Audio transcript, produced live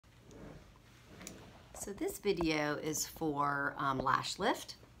So this video is for lash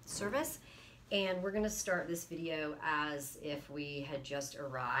lift service, and we're going to start this video as if we had just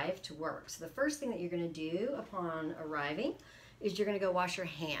arrived to work. So the first thing that you're going to do upon arriving is you're going to go wash your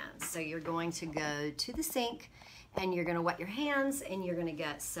hands. So you're going to go to the sink and you're going to wet your hands, and you're going to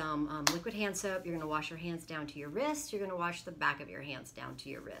get some liquid hand soap. You're going to wash your hands down to your wrists. You're going to wash the back of your hands down to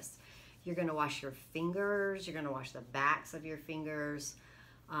your wrists. You're going to wash your fingers. You're going to wash the backs of your fingers,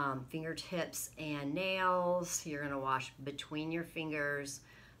 fingertips and nails. You're going to wash between your fingers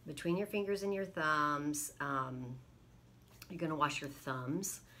and your thumbs. You're going to wash your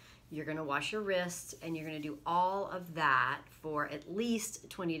thumbs. You're going to wash your wrists, and you're going to do all of that for at least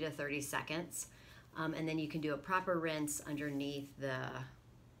 20 to 30 seconds. And then you can do a proper rinse underneath the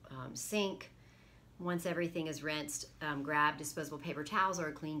sink. Once everything is rinsed, grab disposable paper towels or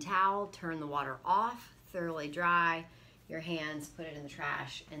a clean towel, turn the water off, thoroughly dry your hands, put it in the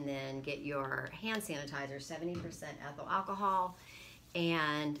trash, and then get your hand sanitizer, 70% ethyl alcohol,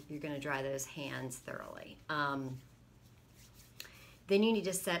 and you're going to dry those hands thoroughly. Then you need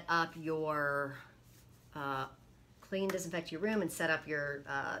to set up your clean, disinfect your room, and set up your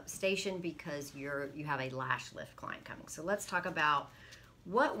station because you have a lash lift client coming. So let's talk about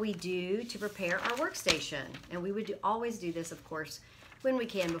what we do to prepare our workstation. And we would always do this, of course, when we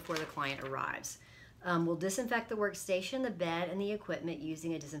can before the client arrives. We'll disinfect the workstation, the bed, and the equipment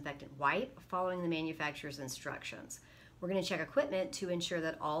using a disinfectant wipe, following the manufacturer's instructions. We're going to check equipment to ensure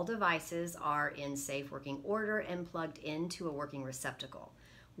that all devices are in safe working order and plugged into a working receptacle.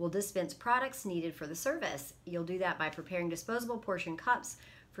 We'll dispense products needed for the service. You'll do that by preparing disposable portion cups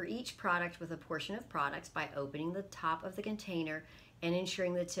for each product with a portion of products by opening the top of the container and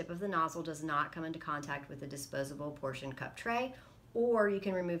ensuring the tip of the nozzle does not come into contact with the disposable portion cup tray, or you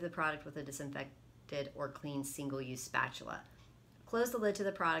can remove the product with a disinfected or clean single-use spatula. Close the lid to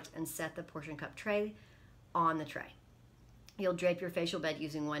the product and set the portion cup tray on the tray. You'll drape your facial bed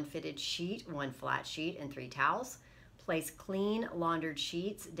using one fitted sheet, one flat sheet, and 3 towels. Place clean, laundered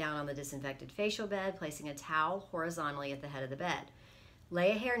sheets down on the disinfected facial bed, placing a towel horizontally at the head of the bed.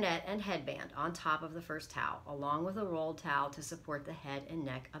 Lay a hairnet and headband on top of the first towel, along with a rolled towel to support the head and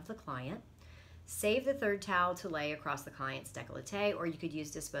neck of the client. Save the third towel to lay across the client's décolleté, or you could use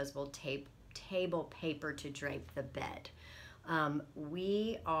disposable table paper to drape the bed.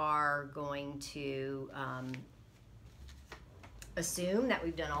 We are going to assume that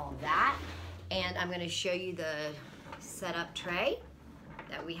we've done all of that, and I'm going to show you the setup tray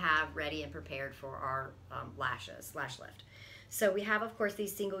that we have ready and prepared for our lash lift. So we have, of course,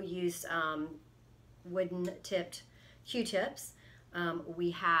 these single-use wooden tipped Q-tips.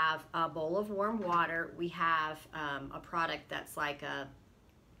 We have a bowl of warm water. We have a product that's like a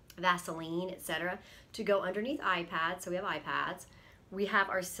Vaseline, etc., to go underneath iPads. So we have iPads. We have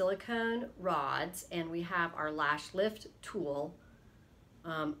our silicone rods, and we have our lash lift tool.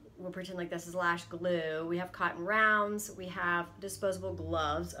 We'll pretend like this is lash glue. We have cotton rounds. We have disposable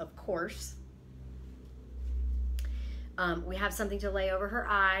gloves, of course. We have something to lay over her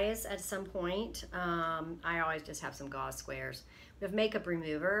eyes at some point. I always just have some gauze squares. We have makeup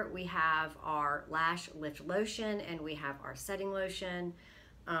remover. We have our lash lift lotion, and we have our setting lotion.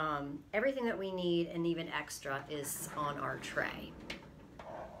 Everything that we need and even extra is on our tray.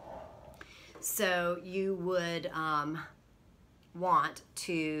 So you would want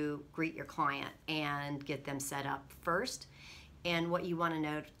to greet your client and get them set up first. And what you want to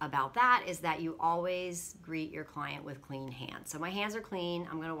note about that is that you always greet your client with clean hands. So my hands are clean.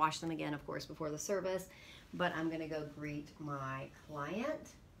 I'm going to wash them again, of course, before the service, but I'm going to go greet my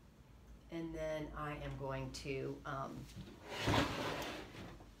client, and then I am going to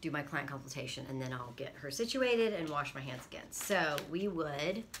do my client consultation, and then I'll get her situated and wash my hands again. So we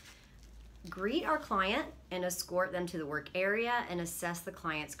would greet our client and escort them to the work area and assess the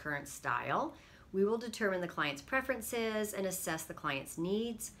client's current style. We will determine the client's preferences and assess the client's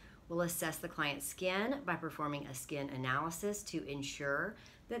needs. We'll assess the client's skin by performing a skin analysis to ensure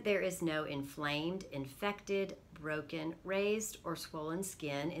that there is no inflamed, infected, broken, raised, or swollen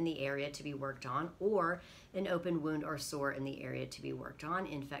skin in the area to be worked on, or an open wound or sore in the area to be worked on,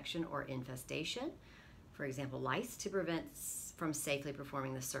 infection or infestation, for example, lice, to prevent from safely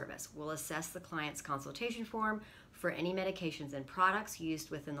performing the service. We'll assess the client's consultation form for any medications and products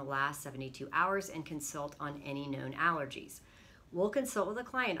used within the last 72 hours and consult on any known allergies. We'll consult with the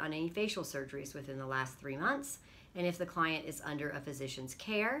client on any facial surgeries within the last 3 months, and if the client is under a physician's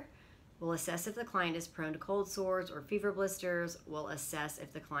care, we'll assess if the client is prone to cold sores or fever blisters. We'll assess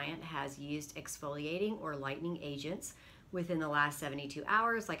if the client has used exfoliating or lightening agents within the last 72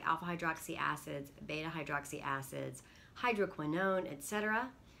 hours, like alpha hydroxy acids, beta hydroxy acids, hydroquinone, etc.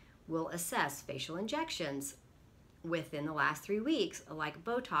 We'll assess facial injections within the last 3 weeks, like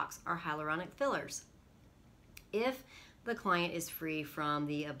Botox or hyaluronic fillers. If the client is free from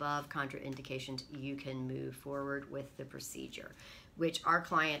the above contraindications, you can move forward with the procedure, which our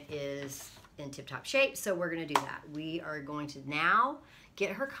client is in tip-top shape, so we're going to do that. We are going to now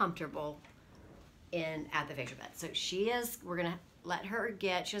get her comfortable at the facial bed. So we're going to let her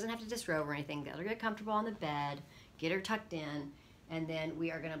she doesn't have to disrobe or anything, let her get comfortable on the bed, get her tucked in, and then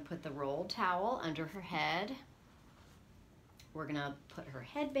we are going to put the rolled towel under her head. We're going to put her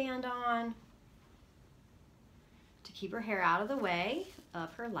headband on to keep her hair out of the way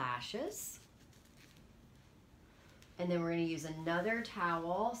of her lashes. And then we're going to use another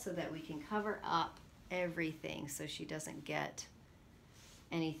towel so that we can cover up everything so she doesn't get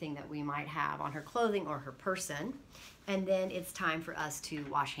anything that we might have on her clothing or her person. And then it's time for us to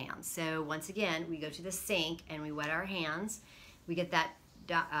wash hands. So once again, we go to the sink and we wet our hands. We get that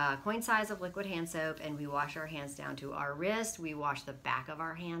coin size of liquid hand soap and we wash our hands down to our wrist. We wash the back of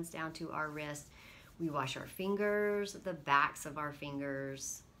our hands down to our wrist. We wash our fingers, the backs of our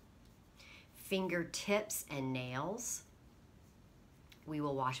fingers, fingertips and nails. We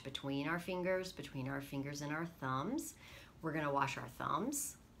will wash between our fingers and our thumbs. We're going to wash our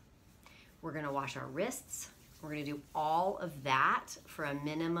thumbs. We're going to wash our wrists. We're going to do all of that for a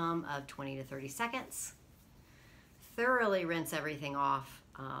minimum of 20 to 30 seconds. Thoroughly rinse everything off.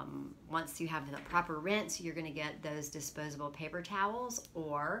 Once you have the proper rinse, you're going to get those disposable paper towels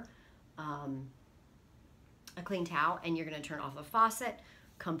or a clean towel, and you're going to turn off the faucet,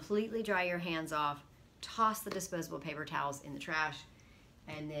 completely dry your hands off, toss the disposable paper towels in the trash,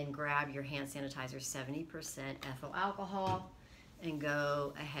 and then grab your hand sanitizer, 70% ethyl alcohol, and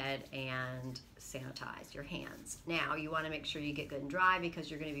go ahead and sanitize your hands. Now, you want to make sure you get good and dry because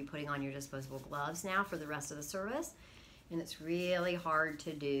you're going to be putting on your disposable gloves now for the rest of the service, and it's really hard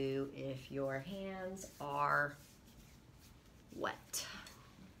to do if your hands are wet.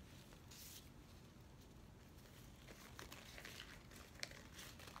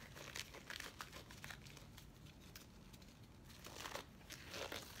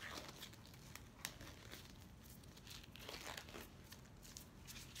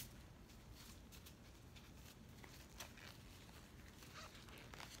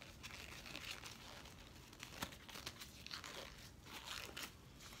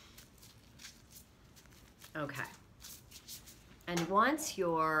 Okay. And once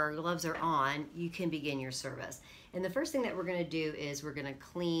your gloves are on, you can begin your service. And the first thing that we're going to do is we're going to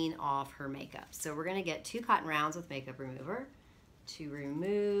clean off her makeup. So we're going to get 2 cotton rounds with makeup remover to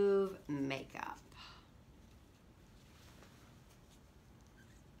remove makeup.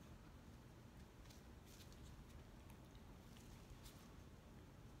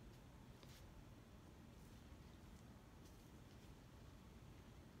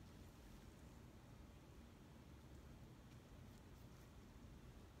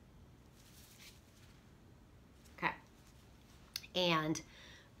 And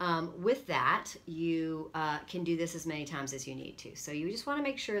with that, you can do this as many times as you need to. So you just want to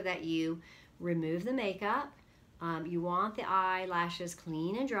make sure that you remove the makeup. You want the eyelashes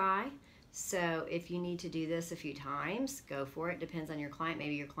clean and dry. So if you need to do this a few times, go for it. Depends on your client.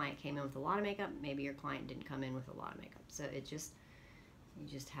 Maybe your client came in with a lot of makeup. Maybe your client didn't come in with a lot of makeup. So you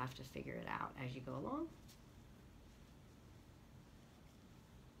just have to figure it out as you go along.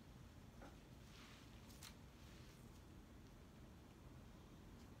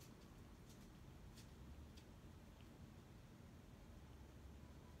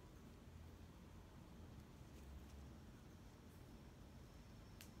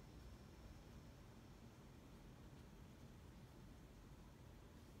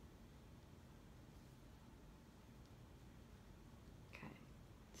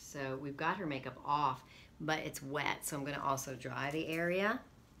 So we've got her makeup off, but it's wet, so I'm going to also dry the area.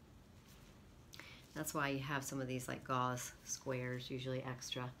 That's why you have some of these like gauze squares, usually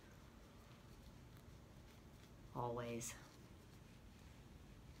extra, always.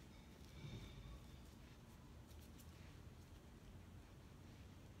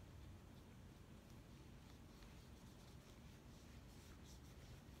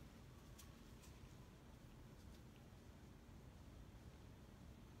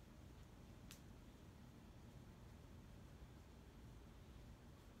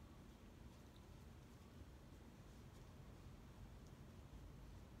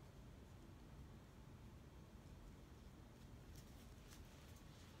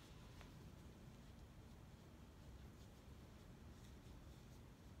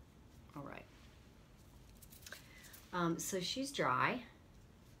 All right. So she's dry.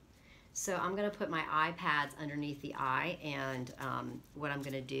 So I'm going to put my eye pads underneath the eye, and what I'm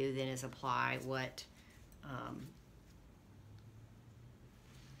going to do then is apply what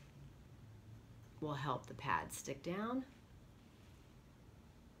will help the pad stick down.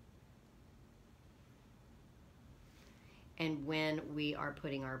 And when we are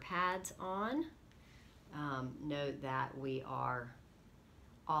putting our pads on, note that we are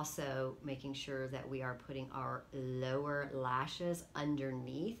also making sure that we are putting our lower lashes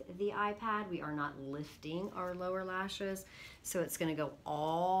underneath the eye pad. We are not lifting our lower lashes. So it's going to go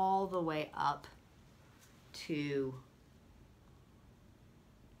all the way up to,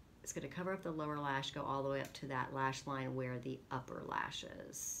 it's going to cover up the lower lash, go all the way up to that lash line where the upper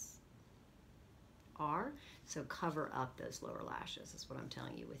lashes are. So cover up those lower lashes is what I'm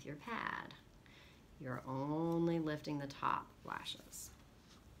telling you with your pad. You're only lifting the top lashes.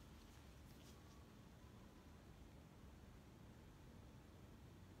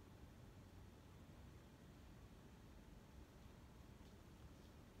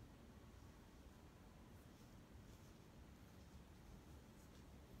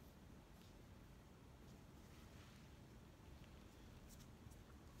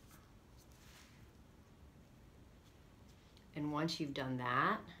 And once you've done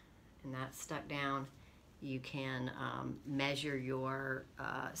that, and that's stuck down, you can measure your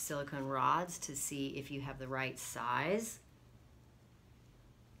silicone rods to see if you have the right size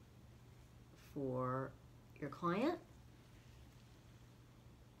for your client.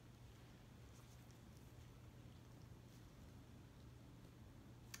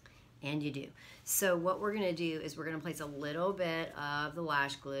 And you do. So what we're going to do is we're going to place a little bit of the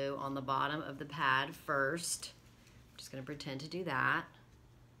lash glue on the bottom of the pad first. Just going to pretend to do that.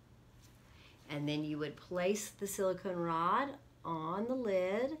 And then you would place the silicone rod on the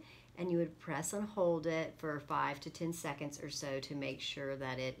lid, and you would press and hold it for 5 to 10 seconds or so to make sure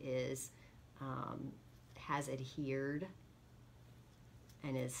that it is has adhered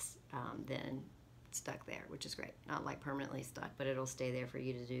and is then stuck there, which is great. Not like permanently stuck, but it'll stay there for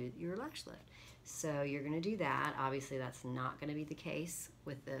you to do your lash lift. So you're going to do that. Obviously that's not going to be the case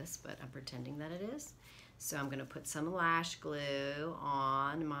with this, but I'm pretending that it is. So I'm going to put some lash glue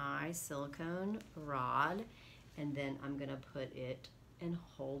on my silicone rod, and then I'm going to put it and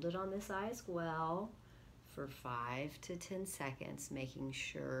hold it on this eye as well for 5 to 10 seconds, making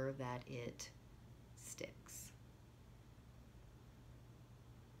sure that it sticks.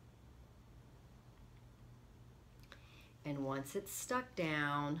 And once it's stuck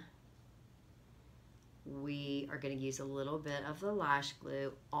down, we are going to use a little bit of the lash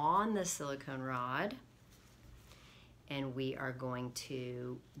glue on the silicone rod, and we are going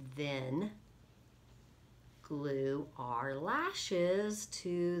to then glue our lashes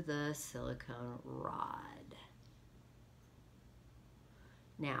to the silicone rod.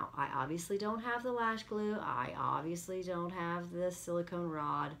 Now, I obviously don't have the lash glue. I obviously don't have the silicone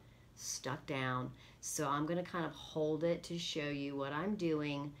rod stuck down. So I'm going to kind of hold it to show you what I'm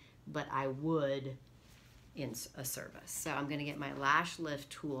doing, but I would in a service. So I'm going to get my lash lift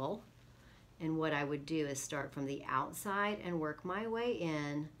tool, and what I would do is start from the outside and work my way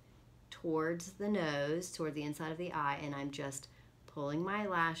in towards the nose, toward the inside of the eye, and I'm just pulling my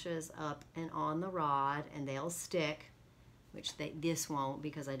lashes up and on the rod, and they'll stick, which this won't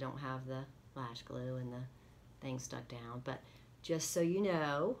because I don't have the lash glue and the thing stuck down. But just so you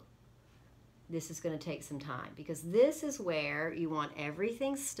know, this is going to take some time, because this is where you want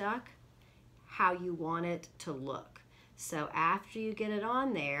everything stuck how you want it to look. So after you get it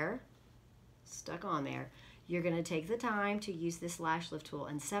on there, stuck on there, you're going to take the time to use this lash lift tool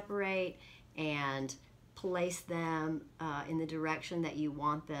and separate and place them in the direction that you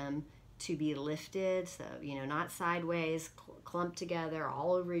want them to be lifted. So, you know, not sideways, clumped together,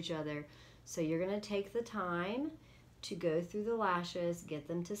 all over each other. So you're going to take the time to go through the lashes, get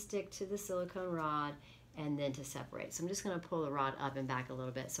them to stick to the silicone rod, and then to separate. So I'm just going to pull the rod up and back a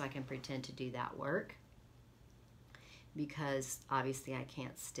little bit so I can pretend to do that work, because obviously I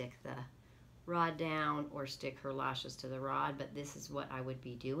can't stick the rod down or stick her lashes to the rod, but this is what I would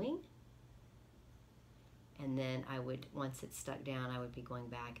be doing. And then I would, once it's stuck down, I would be going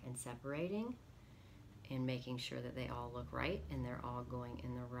back and separating and making sure that they all look right and they're all going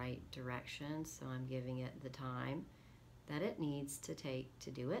in the right direction. So I'm giving it the time that it needs to take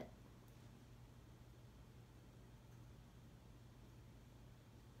to do it.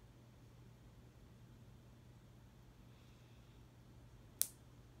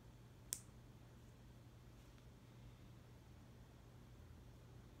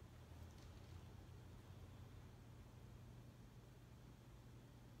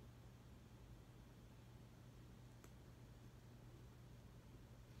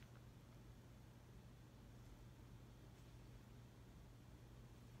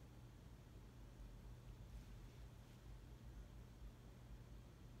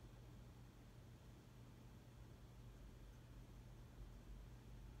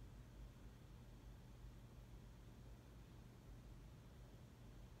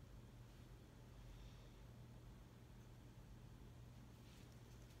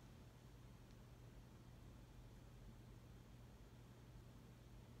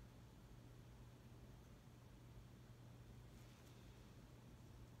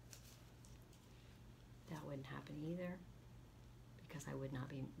 wouldn't happen either, because I would not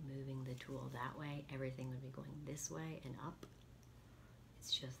be moving the tool that way. Everything would be going this way and up.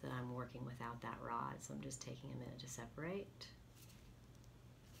 It's just that I'm working without that rod, so I'm just taking a minute to separate.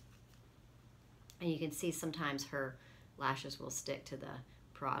 And you can see sometimes her lashes will stick to the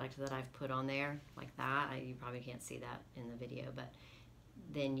product that I've put on there, like that. You probably can't see that in the video, but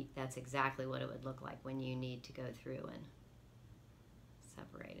then that's exactly what it would look like when you need to go through and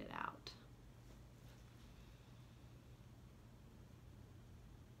separate it out.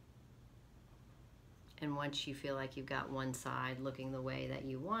 And once you feel like you've got one side looking the way that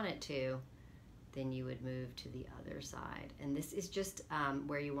you want it to, then you would move to the other side. And this is just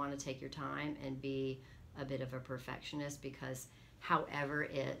where you want to take your time and be a bit of a perfectionist, because however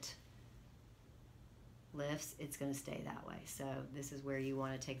it lifts, it's going to stay that way. So this is where you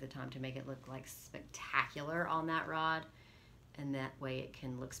want to take the time to make it look like spectacular on that rod, and that way it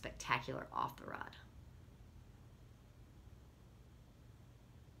can look spectacular off the rod.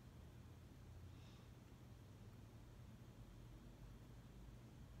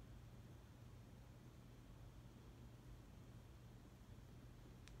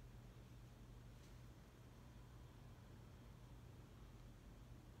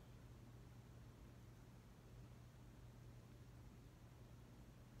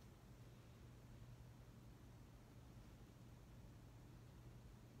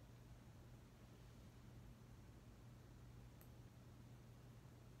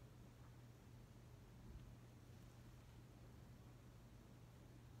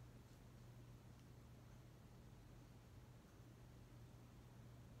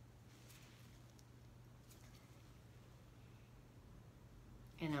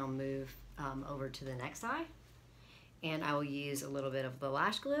 And I'll move over to the next eye, and I will use a little bit of the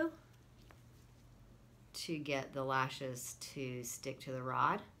lash glue to get the lashes to stick to the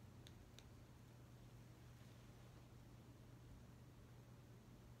rod.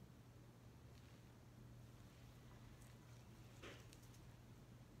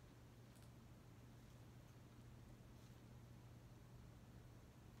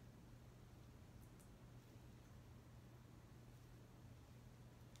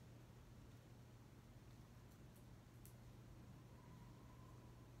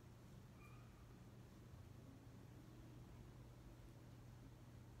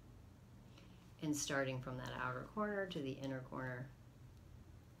 And starting from that outer corner to the inner corner.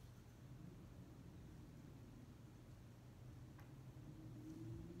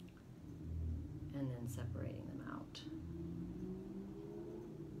 And then separating them out.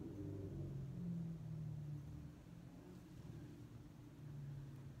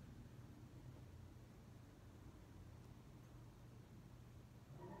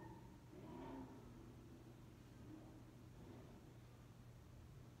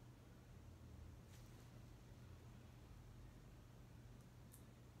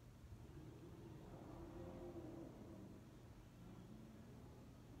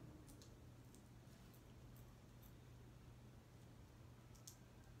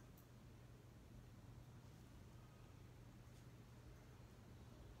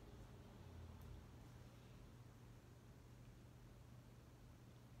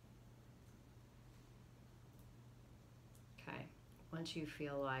 Okay, once you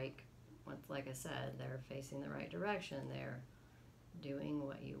feel like I said, they're facing the right direction, they're doing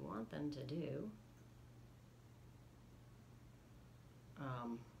what you want them to do,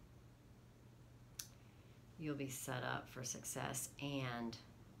 you'll be set up for success, and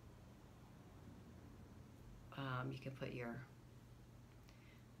you can put your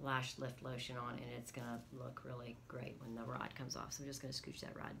lash lift lotion on, and it's gonna look really great when the rod comes off. So I'm just gonna scooch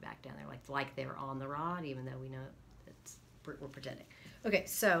that rod back down there like they're on the rod, even though we know we're pretending. Okay,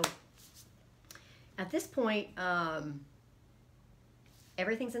 so at this point,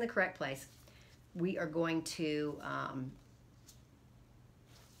 everything's in the correct place. We are going to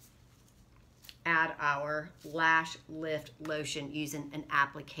add our lash lift lotion using an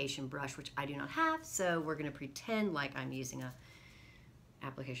application brush, which I do not have, so we're going to pretend like I'm using a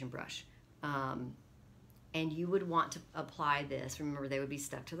application brush. And you would want to apply this, remember they would be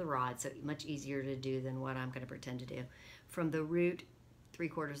stuck to the rod, so much easier to do than what I'm going to pretend to do, from the root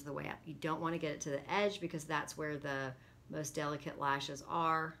 3/4 of the way up. You don't want to get it to the edge, because that's where the most delicate lashes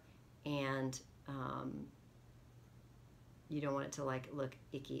are, and you don't want it to like look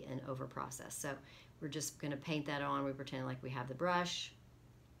icky and over processed. So we're just going to paint that on. We pretend like we have the brush,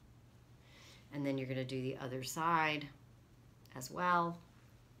 and then you're going to do the other side as well.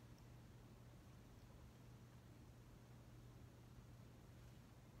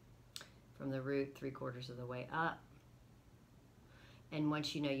 From the root 3/4 of the way up. And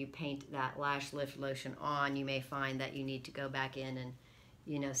once you know you paint that lash lift lotion on, you may find that you need to go back in and,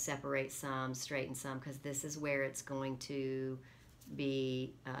 you know, separate some, straighten some, because this is where it's going to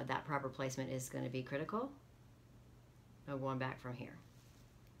be, that proper placement is going to be critical. No going back from here.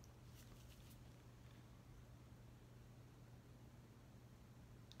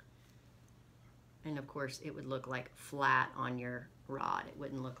 And of course it would look like flat on your rod. It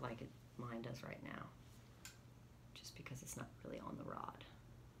wouldn't look like mine does right now, just because it's not really on the rod.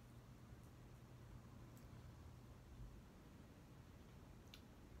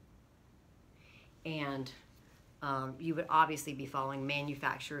 And you would obviously be following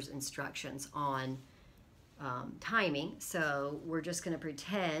manufacturer's instructions on timing. So we're just going to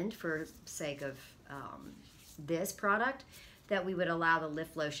pretend, for sake of this product, that we would allow the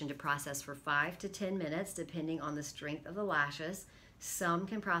lift lotion to process for 5 to 10 minutes, depending on the strength of the lashes. Some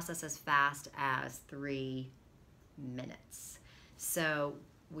can process as fast as 3 minutes. So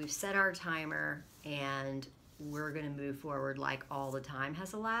we've set our timer, and we're going to move forward like all the time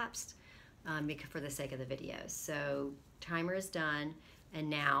has elapsed for the sake of the video. So timer is done, and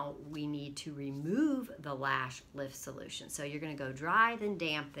now we need to remove the lash lift solution. So you're going to go dry, then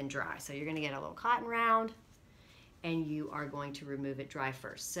damp, then dry. So you're going to get a little cotton round, and you are going to remove it dry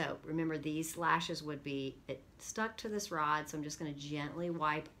first. So remember, these lashes would be stuck to this rod, so I'm just going to gently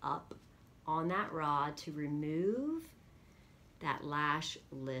wipe up on that rod to remove that lash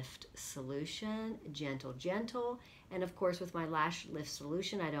lift solution. Gentle, gentle. And of course, with my lash lift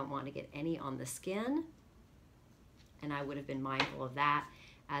solution, I don't want to get any on the skin, and I would have been mindful of that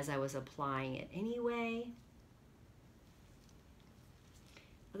as I was applying it anyway.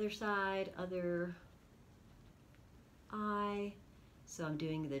 Other side, other eye. So I'm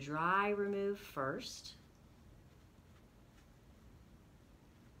doing the dry remove first.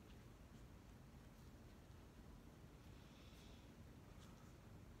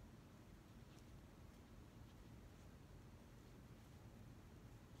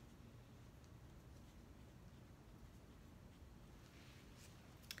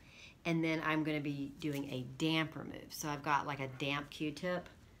 And then I'm going to be doing a damp remove. So I've got like a damp Q-tip,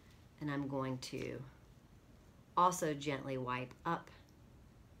 and I'm going to also gently wipe up,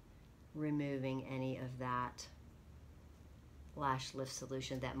 removing any of that lash lift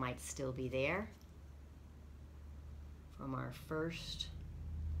solution that might still be there from our first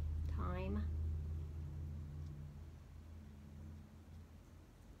time.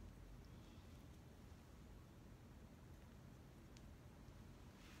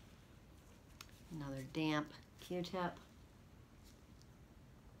 Another damp Q-tip.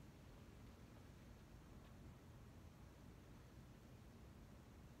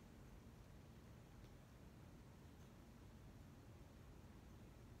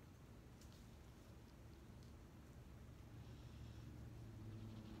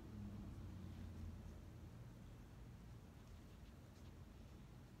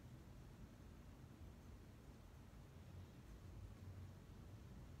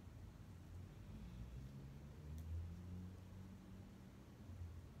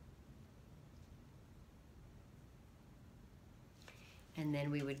 And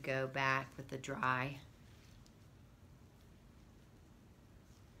then we would go back with the dry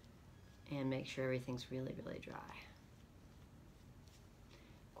and make sure everything's really, really dry.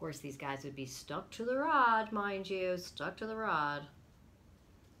 Of course, these guys would be stuck to the rod, mind you, stuck to the rod.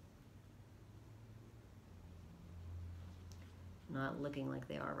 Not looking like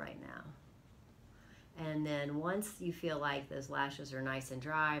they are right now. And then once you feel like those lashes are nice and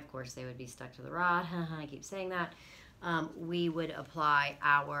dry, of course they would be stuck to the rod, I keep saying that, we would apply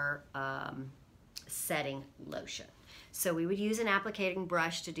our setting lotion. So we would use an applicating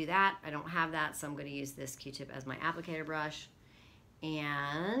brush to do that. I don't have that, so I'm going to use this Q-tip as my applicator brush.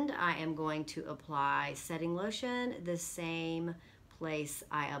 And I am going to apply setting lotion the same place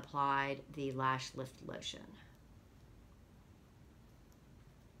I applied the lash lift lotion.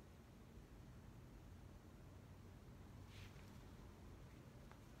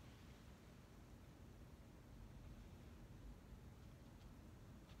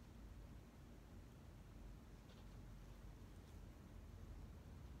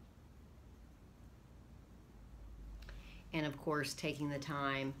 And of course, taking the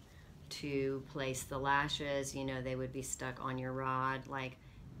time to place the lashes, you know, they would be stuck on your rod. Like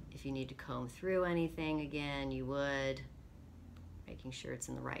if you need to comb through anything again, you would, making sure it's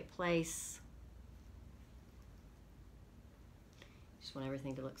in the right place. Just want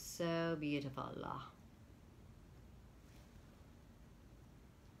everything to look so beautiful.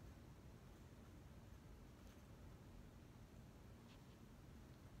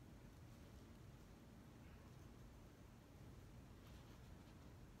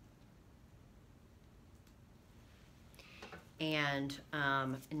 And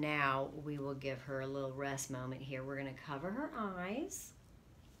now we will give her a little rest moment here. We're going to cover her eyes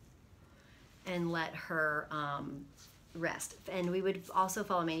and let her rest. And we would also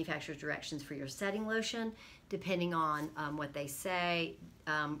follow manufacturer's directions for your setting lotion, depending on what they say.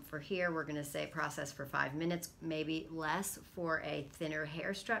 For here, we're going to say process for 5 minutes, maybe less for a thinner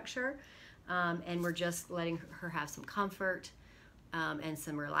hair structure. And we're just letting her have some comfort and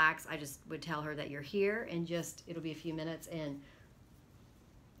some relax. I just would tell her that you're here, and just it'll be a few minutes, and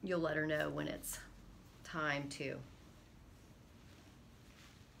you'll let her know when it's time to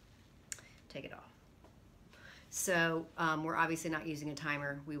take it off. So we're obviously not using a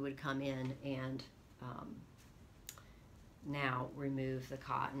timer. We would come in and now remove the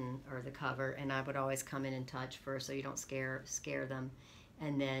cotton or the cover, and I would always come in and touch first so you don't scare them.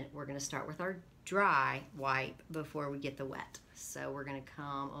 And then we're going to start with our dry wipe before we get the wet. So we're going to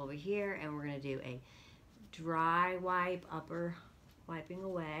come over here and we're going to do a dry wipe, upper wiping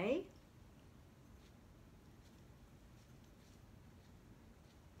away.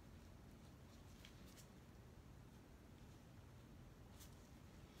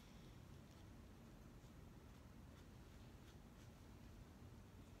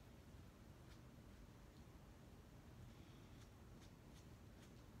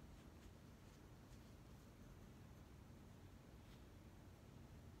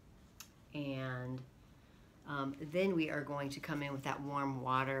 And then we are going to come in with that warm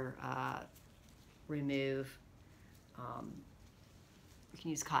water remove. You can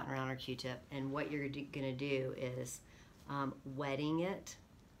use cotton round or Q-tip, and what you're going to do is wetting it,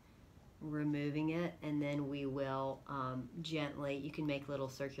 removing it, and then we will gently, you can make little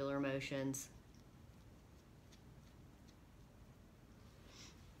circular motions.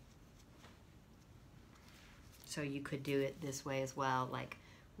 So you could do it this way as well, like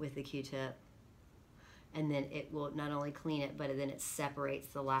with the Q-tip. And then it will not only clean it, but then it separates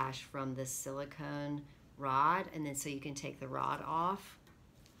the lash from the silicone rod. And then so you can take the rod off,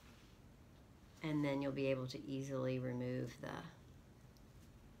 and then you'll be able to easily remove the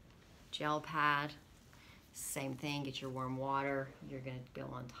gel pad. Same thing, get your warm water. You're gonna go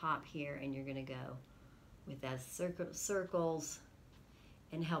on top here, and you're gonna go with those circles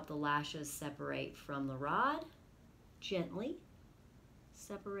and help the lashes separate from the rod. Gently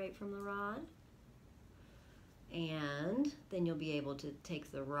separate from the rod. And then you'll be able to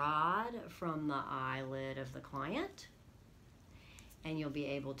take the rod from the eyelid of the client, and you'll be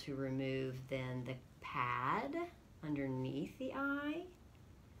able to remove then the pad underneath the eye.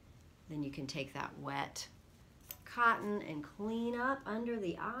 Then you can take that wet cotton and clean up under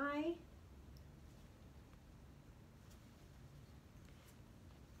the eye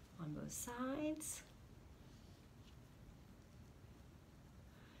on both sides.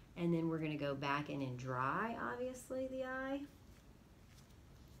 And then we're going to go back in and dry, obviously, the eye.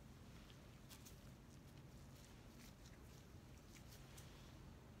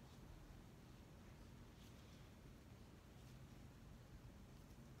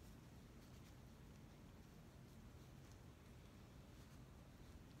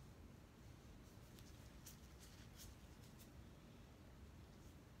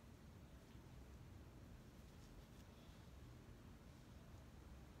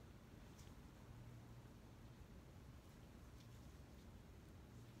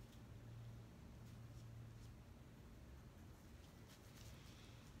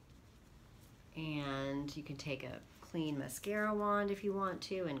 And you can take a clean mascara wand if you want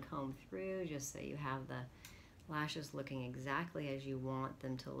to and comb through, just so you have the lashes looking exactly as you want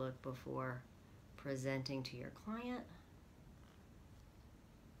them to look before presenting to your client.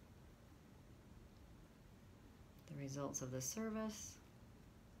 The results of the service.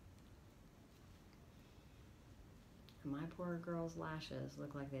 And my poor girl's lashes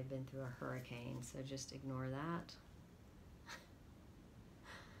look like they've been through a hurricane, so just ignore that.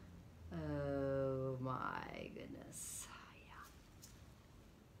 Oh my goodness. Yeah.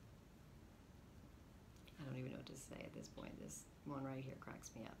 I don't even know what to say at this point. This one right here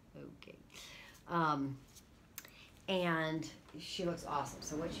cracks me up. Okay. And she looks awesome.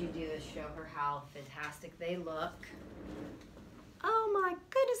 So what you do is show her how fantastic they look. Oh my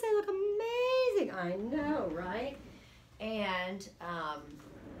goodness, they look amazing. I know, right? And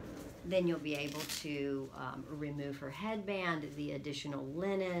then you'll be able to remove her headband, the additional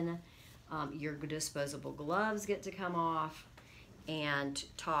linen. Your disposable gloves get to come off and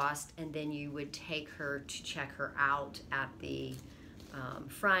tossed, and then you would take her to check her out at the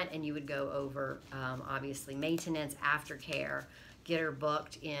front, and you would go over obviously maintenance, aftercare, get her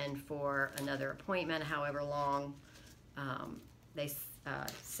booked in for another appointment, however long they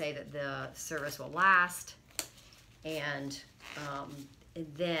say that the service will last, and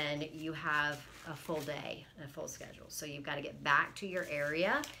then you have a full day, a full schedule. So you've got to get back to your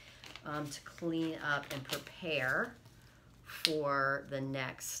area to clean up and prepare for the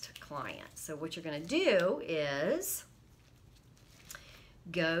next client. So what you're going to do is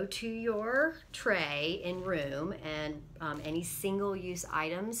go to your tray in room, and any single-use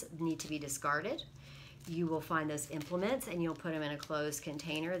items need to be discarded. You will find those implements and you'll put them in a closed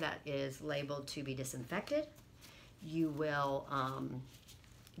container that is labeled to be disinfected. You will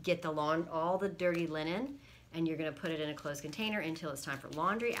get all the dirty linen, and you're going to put it in a closed container until it's time for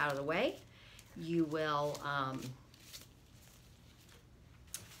laundry, out of the way. You will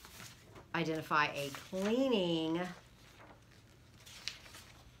identify a cleaning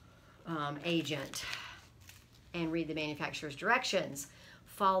agent and read the manufacturer's directions.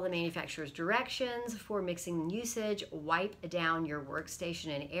 Follow the manufacturer's directions for mixing and usage. Wipe down your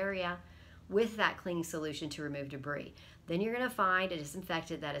workstation and area with that cleaning solution to remove debris. Then you're going to find a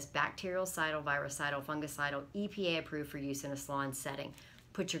disinfectant that is bactericidal, virucidal, fungicidal, EPA approved for use in a salon setting.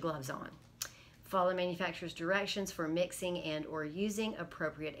 Put your gloves on. Follow manufacturer's directions for mixing and or using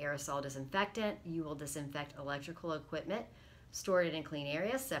appropriate aerosol disinfectant. You will disinfect electrical equipment, store it in clean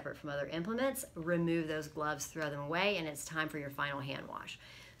areas separate from other implements. Remove those gloves, throw them away, and it's time for your final hand wash.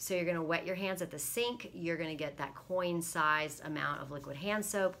 So you're going to wet your hands at the sink. You're going to get that coin-sized amount of liquid hand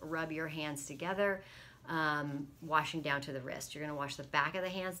soap. Rub your hands together, washing down to the wrist. You're going to wash the back of the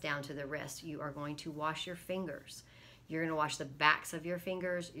hands down to the wrist. You are going to wash your fingers. You're going to wash the backs of your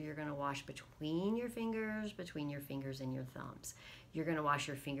fingers. You're going to wash between your fingers and your thumbs. You're going to wash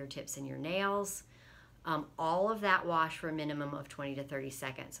your fingertips and your nails. All of that wash for a minimum of 20 to 30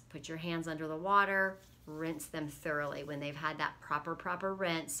 seconds. Put your hands under the water, rinse them thoroughly. When they've had that proper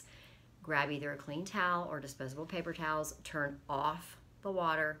rinse, grab either a clean towel or disposable paper towels, turn off the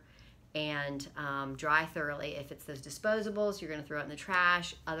water, and dry thoroughly. If it's those disposables, you're going to throw it in the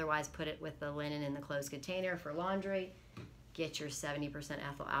trash. Otherwise, put it with the linen in the closed container for laundry. Get your 70%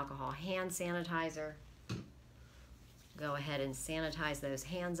 ethyl alcohol hand sanitizer. Go ahead and sanitize those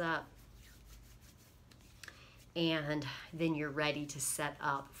hands up. And then you're ready to set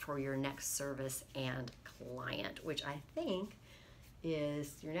up for your next service and client, which I think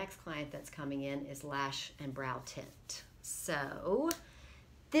is your next client that's coming in is Lash and Brow Tint. So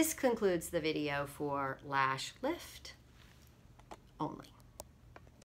this concludes the video for Lash Lift only.